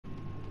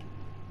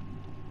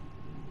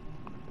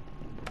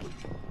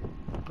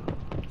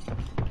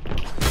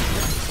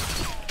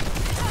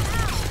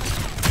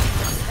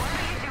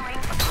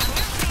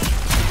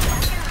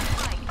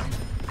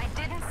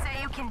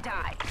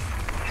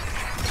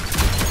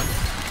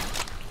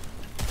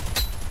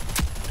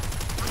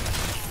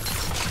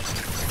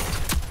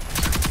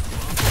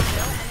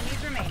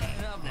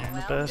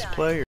best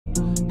player.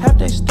 Half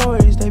their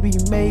stories, they be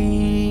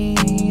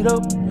made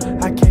up.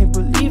 I can't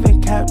believe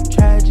in cap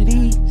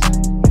tragedies.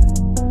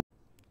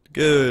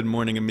 Good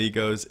morning,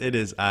 amigos. It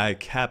is I,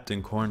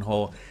 Captain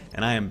Cornhole,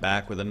 and I am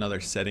back with another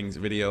settings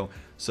video.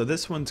 So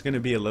this one's going to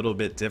be a little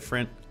bit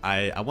different.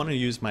 I want to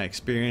use my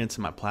experience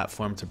and my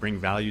platform to bring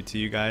value to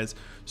you guys.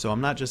 So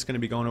I'm not just going to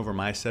be going over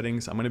my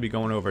settings. I'm going to be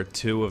going over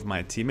two of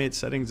my teammates'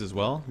 settings as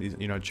well. These,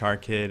 you know,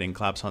 Tragidee and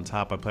Claps on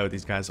Top. I play with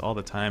these guys all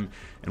the time,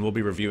 and we'll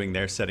be reviewing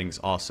their settings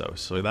also.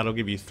 So that'll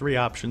give you three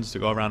options to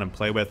go around and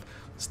play with.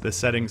 The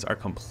settings are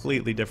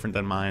completely different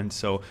than mine,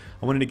 so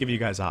I wanted to give you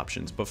guys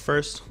options. But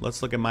first,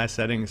 let's look at my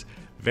settings.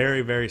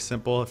 Very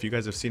simple. If you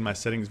guys have seen my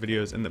settings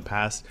videos in the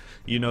past,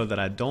 you know that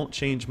I don't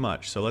change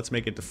much. So let's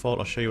make it default.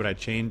 I'll show you what I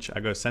change. I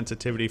go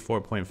sensitivity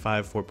 4.5,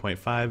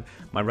 4.5,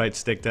 my right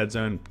stick dead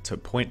zone to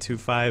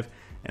 0.25,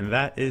 and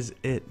that is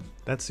it.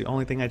 That's the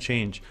only thing I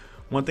change.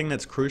 One thing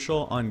that's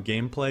crucial on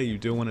gameplay, you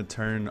do want to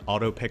turn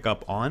auto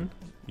pickup on.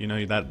 You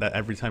know that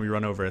every time you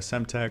run over a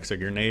Semtex, a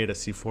grenade, a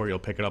C4, you'll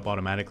pick it up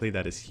automatically.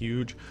 That is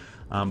huge.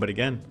 But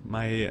again,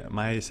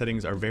 my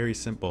settings are very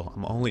simple.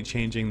 I'm only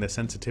changing the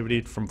sensitivity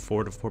from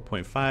 4 to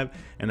 4.5,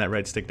 and that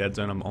right stick dead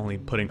zone I'm only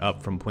putting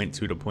up from 0.2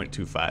 to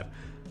 0.25.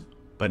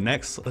 But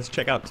next, let's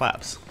check out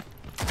Claps.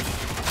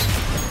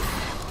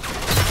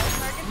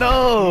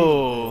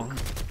 No!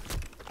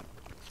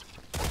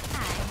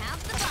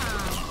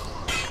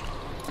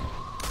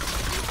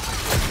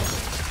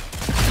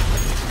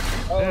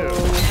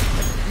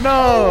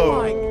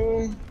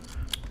 No!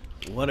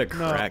 What a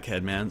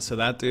crackhead, man. So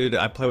that dude,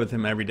 I play with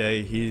him every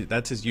day.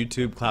 That's his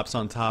YouTube, Claps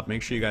on Top.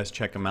 Make sure you guys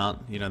check him out.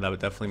 You know, that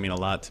would definitely mean a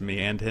lot to me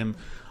and him.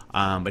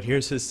 But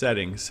here's his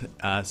settings.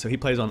 So he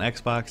plays on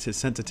Xbox. His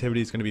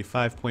sensitivity is going to be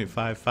 5.5,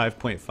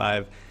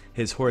 5.5.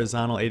 His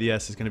horizontal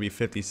ADS is going to be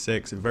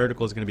 56.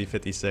 Vertical is going to be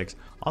 56.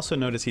 Also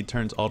notice he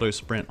turns auto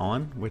sprint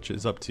on, which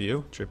is up to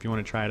you if you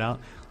want to try it out.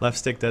 Left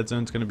stick dead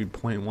zone is going to be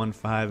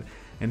 0.15.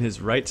 And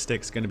his right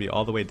stick is going to be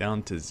all the way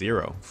down to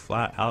 0.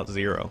 Flat out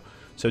 0.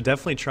 So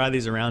definitely try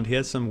these around. He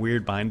has some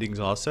weird bindings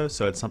also,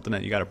 so it's something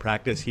that you got to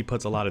practice. He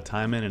puts a lot of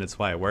time in, and it's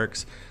why it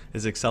works.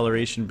 His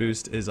acceleration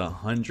boost is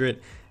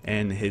 100,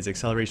 and his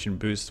acceleration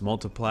boost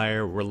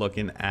multiplier, we're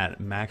looking at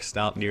maxed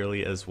out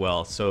nearly as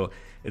well. So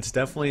it's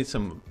definitely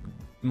some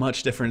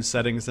much different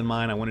settings than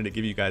mine. I wanted to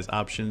give you guys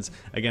options.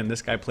 Again,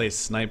 this guy plays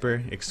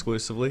sniper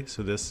exclusively,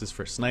 so this is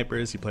for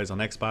snipers. He plays on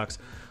Xbox,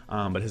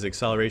 but his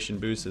acceleration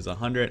boost is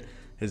 100.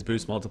 His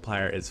boost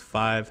multiplier is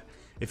 5.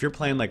 If you're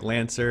playing like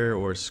Lancer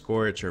or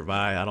Scorch or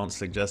Vi, I don't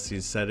suggest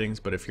these settings,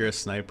 but if you're a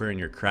sniper and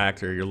you're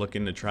cracked or you're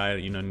looking to try,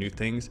 you know, new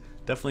things,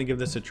 definitely give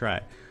this a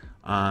try.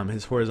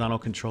 His horizontal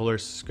controller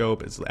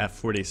scope is at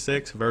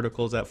 46,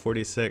 vertical is at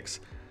 46.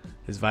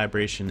 His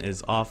vibration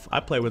is off. I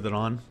play with it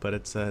on, but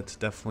it's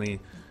definitely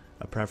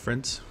a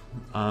preference.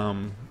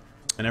 And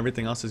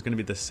everything else is going to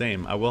be the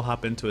same. I will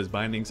hop into his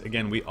bindings.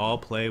 Again, we all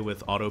play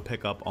with auto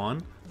pickup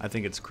on. I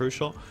think it's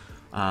crucial.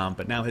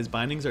 But now his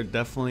bindings are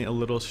definitely a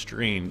little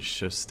strange,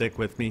 so stick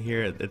with me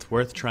here. It's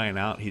worth trying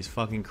out. He's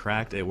fucking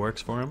cracked. It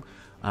works for him.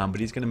 But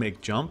he's going to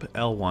make jump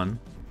L1.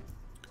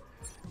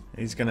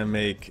 He's going to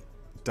make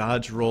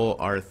dodge roll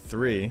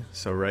R3,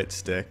 so right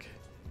stick.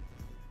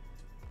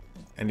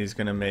 And he's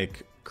going to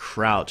make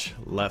crouch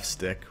left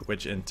stick,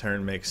 which in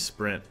turn makes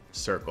sprint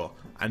circle.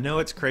 I know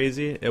it's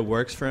crazy. It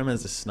works for him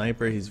as a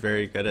sniper. He's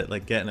very good at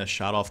like getting a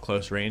shot off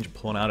close range,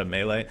 pulling out a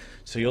melee.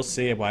 So you'll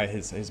see why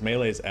his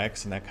melee is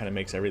X, and that kind of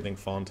makes everything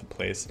fall into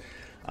place.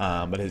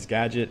 But his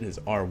gadget is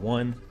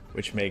R1,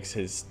 which makes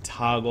his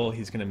toggle.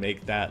 He's going to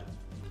make that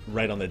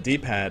right on the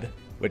D-pad,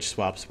 which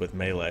swaps with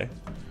melee.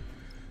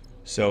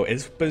 So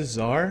it's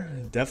bizarre.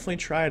 Definitely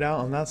try it out.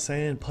 I'm not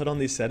saying put on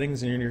these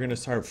settings and you're going to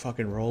start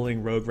fucking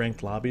rolling rogue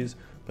ranked lobbies.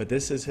 But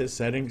this is his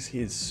settings. He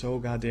is so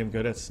goddamn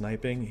good at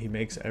sniping. He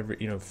makes every,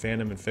 you know,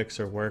 Phantom and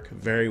Fixer work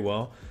very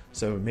well.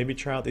 So maybe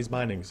try out these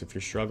bindings if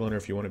you're struggling or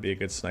if you want to be a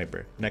good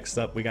sniper. Next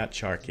up, we got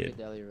Tragidee.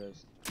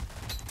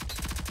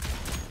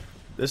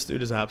 This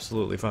dude is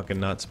absolutely fucking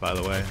nuts, by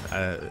the way.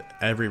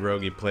 Every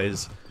rogue he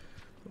plays,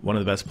 one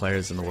of the best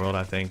players in the world,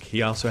 I think.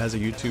 He also has a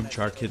YouTube,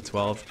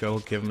 Tragidee12. Go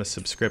give him a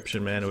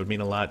subscription, man. It would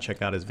mean a lot.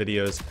 Check out his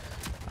videos.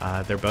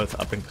 They're both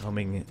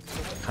up-and-coming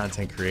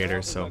content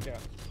creators, so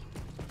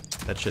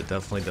that shit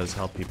definitely does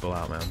help people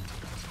out, man.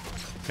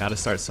 Gotta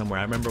start somewhere.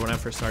 I remember when I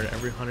first started,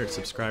 every 100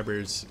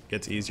 subscribers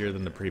gets easier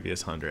than the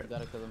previous 100.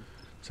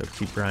 So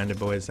keep grinding,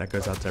 boys. That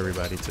goes out to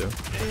everybody, too.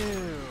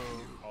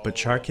 But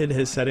Tragidee,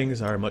 his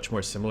settings are much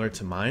more similar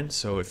to mine.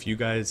 So if you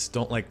guys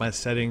don't like my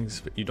settings,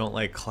 but you don't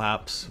like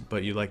Claps,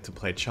 but you like to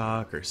play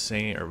Chalk or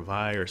Saint or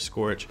Vi or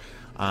Scorch,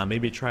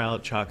 maybe try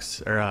out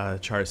Chalk's or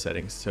Char's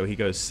settings. So he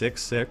goes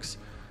 6-6.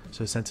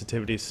 So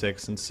sensitivity is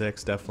 6 and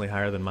 6, definitely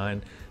higher than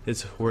mine.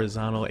 His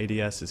horizontal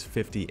ADS is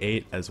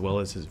 58, as well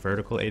as his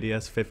vertical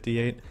ADS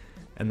 58,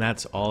 and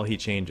that's all he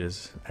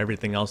changes.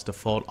 Everything else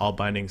default, all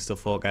bindings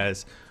default,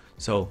 guys.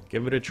 So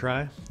give it a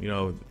try. You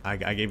know,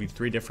 I gave you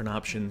 3 different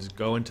options.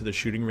 Go into the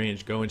shooting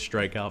range, go and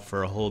strike out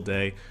for a whole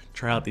day.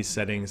 Try out these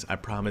settings. I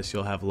promise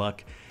you'll have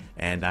luck,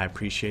 and I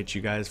appreciate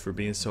you guys for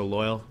being so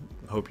loyal.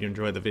 hope you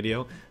enjoyed the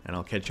video, and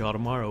I'll catch y'all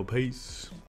tomorrow. Peace.